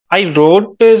I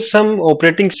wrote some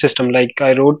operating system, like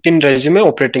I wrote in resume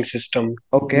operating system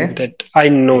Okay. that I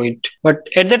know it. But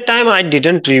at that time, I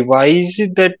didn't revise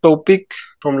that topic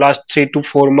from last 3 to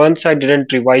 4 months. I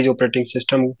didn't revise operating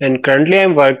system, and currently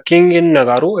I'm working in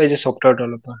Nagaru as a software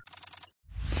developer.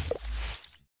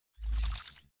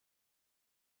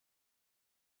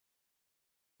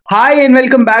 Hi and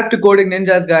welcome back to Coding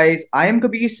Ninjas, guys. I am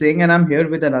Kabir Singh and I'm here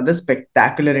with another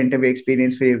spectacular interview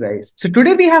experience for you guys. So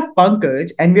today we have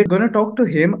Pankaj and we're going to talk to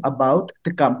him about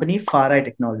the company FarEye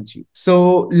Technology.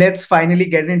 So let's finally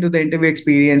get into the interview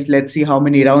experience. Let's see how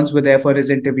many rounds were there for his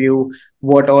interview,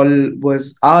 what all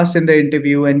was asked in the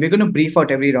interview, and we're going to brief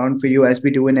out every round for you as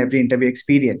we do in every interview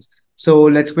experience. So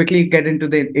let's quickly get into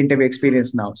the interview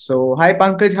experience now. So hi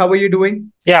Pankaj, how are you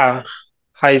doing? Yeah.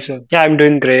 Hi, sir. Yeah, I'm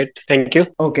doing great. Thank you.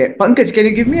 Okay, Pankaj, can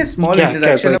you give me a small Yeah,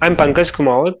 introduction? I'm Pankaj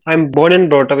Kumar. I'm born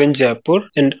and brought up in Jaipur,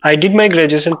 and I did my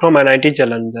graduation from NIT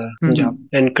JALANDHAR, Punjab. Mhm.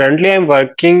 And currently, I'm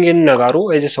working in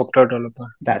Nagaru as a software developer.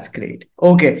 That's great.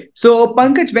 Okay. So,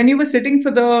 Pankaj, when you were sitting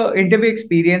for the interview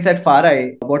experience at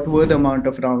FarEye, what were the amount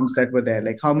of rounds that were there?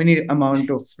 Like, how many amount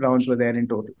of rounds were there in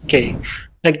total? Okay,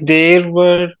 like there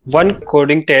were one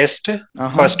coding test.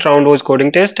 Uh-huh. First round was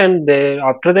coding test, and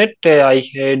after that, I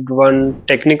had one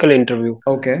technical interview.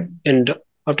 Okay. And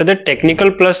after that,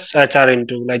 technical plus HR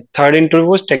interview. Like third interview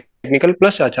was technical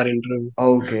plus HR interview.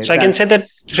 Okay. So I can say that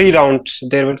That's 3 rounds.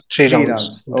 There were three three rounds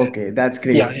rounds. there. Okay. That's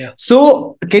great. Yeah, yeah.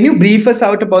 So, can you brief us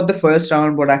out about the first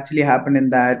round? What actually happened in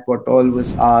that? What all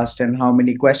was asked and how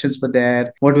many questions were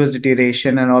there? What was the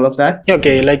duration and all of that? Yeah,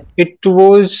 okay, like it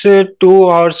was 2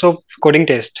 hours of coding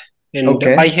test, and I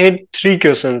Okay. had three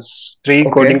questions, three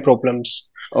coding Okay. problems.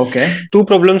 Okay. Two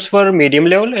problems were medium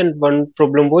level, and one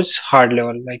problem was hard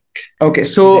level, like Okay,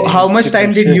 so very how much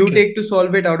time difficult. did you Okay. take to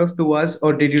solve it out of 2 hours,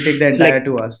 or did you take the entire Like,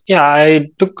 2 hours? yeah, I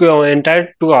took entire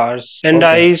 2 hours, and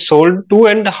Okay, I solved two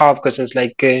and a half questions,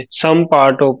 like some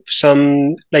part of some,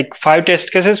 like five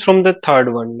test cases from the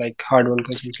third one, like hard one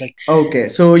questions, like okay.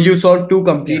 So you solved two yeah,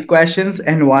 complete questions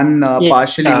and one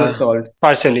partially was yeah, solved.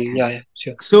 partially, Okay. yeah,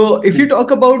 sure. So if you Mm.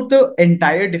 talk about the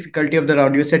entire difficulty of the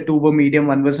round, you said two were medium,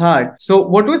 one was hard. So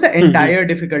what was the Mhm. entire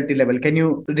difficulty level? Can you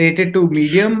rate it to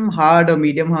medium, hard, or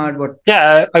medium hard? What?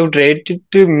 Yeah, I would rate it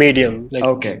to medium, like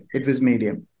Okay, it was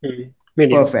medium.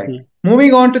 medium. Perfect.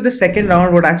 Moving on to the second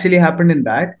round, what actually happened in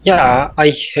that? Yeah, I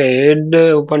had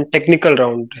one technical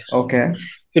round. Okay.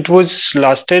 It was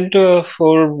lasted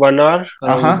for 1 hour,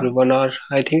 around Uh-huh. 1 hour,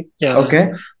 I think. Yeah. Okay.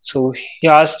 So he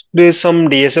asked some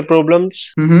DSA problems,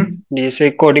 Mm-hmm.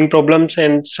 DSA coding problems,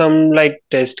 and some like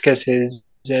test cases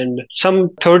and some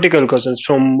theoretical questions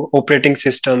from operating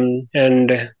system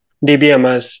and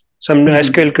DBMS, some Mm-hmm.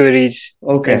 SQL queries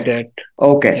like Okay. that.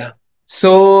 Okay. Yeah.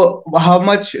 So, how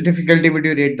much difficulty would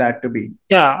you rate that to be?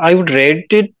 Yeah, I would rate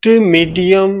it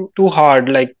medium to hard.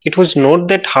 Like it was not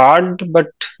that hard, but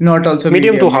Not also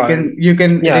medium to medium. You hard. can you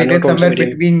can Yeah, rate not it also somewhere medium.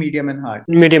 between medium and hard.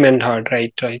 Medium and hard,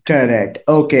 right, right. Correct.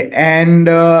 Okay. And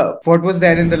what was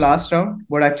there in the last round?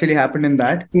 What actually happened in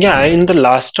that? Yeah, in the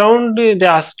last round,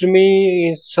 they asked me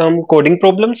some coding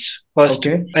problems first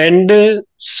Okay. and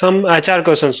some HR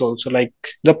questions also. Like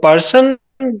the person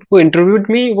who interviewed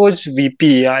me was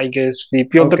VP, I guess,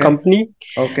 VP of the Okay. company.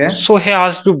 Okay. So he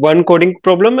asked one coding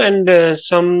problem and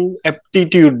some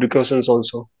aptitude questions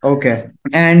also. Okay.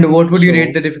 And what would you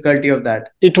rate So the difficulty of that?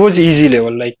 it was easy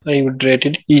level, like I would rate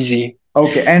it easy.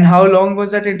 Okay. And how long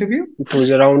was that interview? It was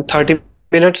around 30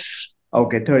 minutes,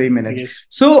 Okay, 30 I minutes. guess.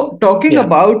 So, talking Yeah.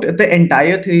 about the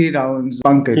entire three rounds,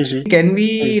 Pankaj, Hmm. can we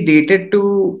rate it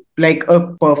to like a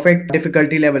perfect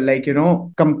difficulty level, like,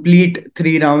 complete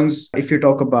three rounds? If you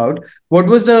talk about what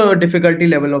was the difficulty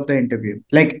level of the interview,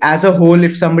 like as a whole,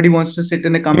 if somebody wants to sit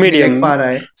in a company like Medium.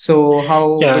 FarEye, so how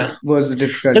Yeah. was the And the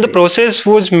difficulty? process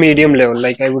was medium level.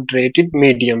 Like I would rate it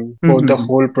medium. For the Mhm.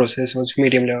 whole process was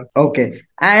medium level. Okay.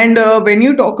 And when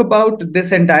you talk about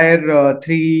this entire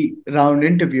three round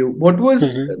interview, what was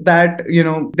Hmm. that?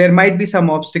 There might be some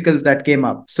obstacles that came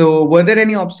up. So, were there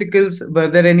any obstacles? Were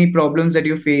there any problems that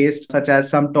you faced, such as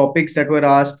some topics that were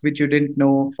asked which you didn't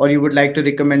know, or you would like to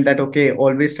recommend that, okay,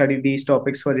 always study these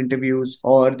topics for interviews,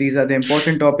 or these are the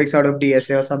important topics out of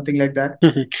DSA or something like that?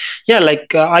 Hmm. Yeah,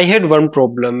 like I had one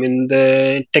problem in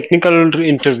the technical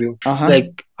interview. Uh huh.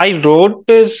 Like I wrote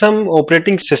some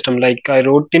operating system. Like I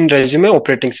wrote in resume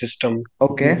operating system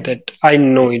Okay. that I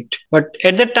know it. But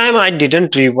at that time, I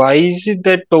didn't revise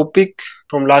that topic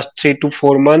from last 3 to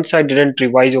 4 months. I didn't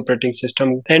revise operating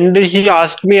system, and he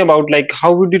asked me about like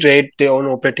how would you rate on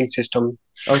operating system.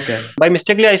 Okay. By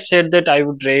mistakenly, I said that I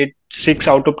would rate 6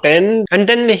 out of 10. And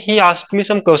then he asked me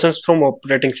some questions from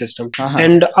operating system, Uh-huh.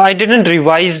 and I didn't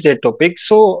revise that topic,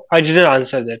 so I didn't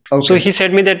answer that. So Okay. he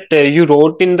said me that you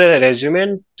wrote in the resume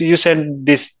and you said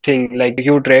this thing like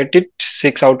you would rate it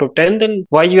 6 out of 10, then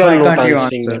why you are Why not can't you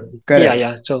answering that? answer? Yeah, Correct.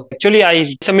 yeah. So actually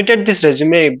I submitted this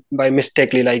resume by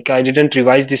mistakenly, like I didn't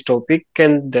revise this topic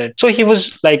and that. So he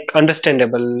was like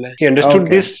understandable. He understood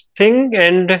Okay. this thing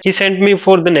and he sent me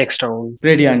for the next round.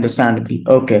 Pretty understandable.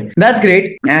 Okay, that's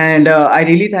great. And I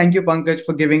really thank you, Pankaj,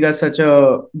 for giving us such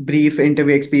a brief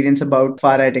interview experience about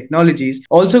FarEye Technologies.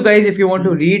 Also, guys, if you want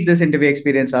to read this interview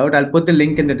experience out, I'll put the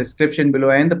link in the description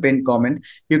below and the pinned comment.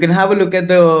 You can have a look at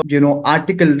the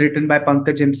article written by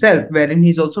Pankaj himself, wherein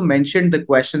he's also mentioned the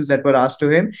questions that were asked to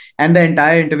him and the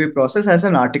entire interview process as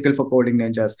an article for Coding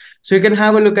Ninjas. So you can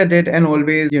have a look at it and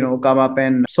always come up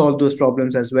and solve those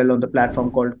problems as well on the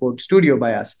platform called Code Studio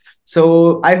by us.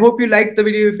 So I hope you liked the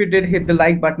video. If you did, hit the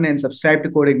like button and subscribe to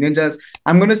Coding Ninjas.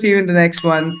 I'm going to see you in the next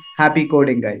one. Happy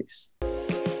coding, guys.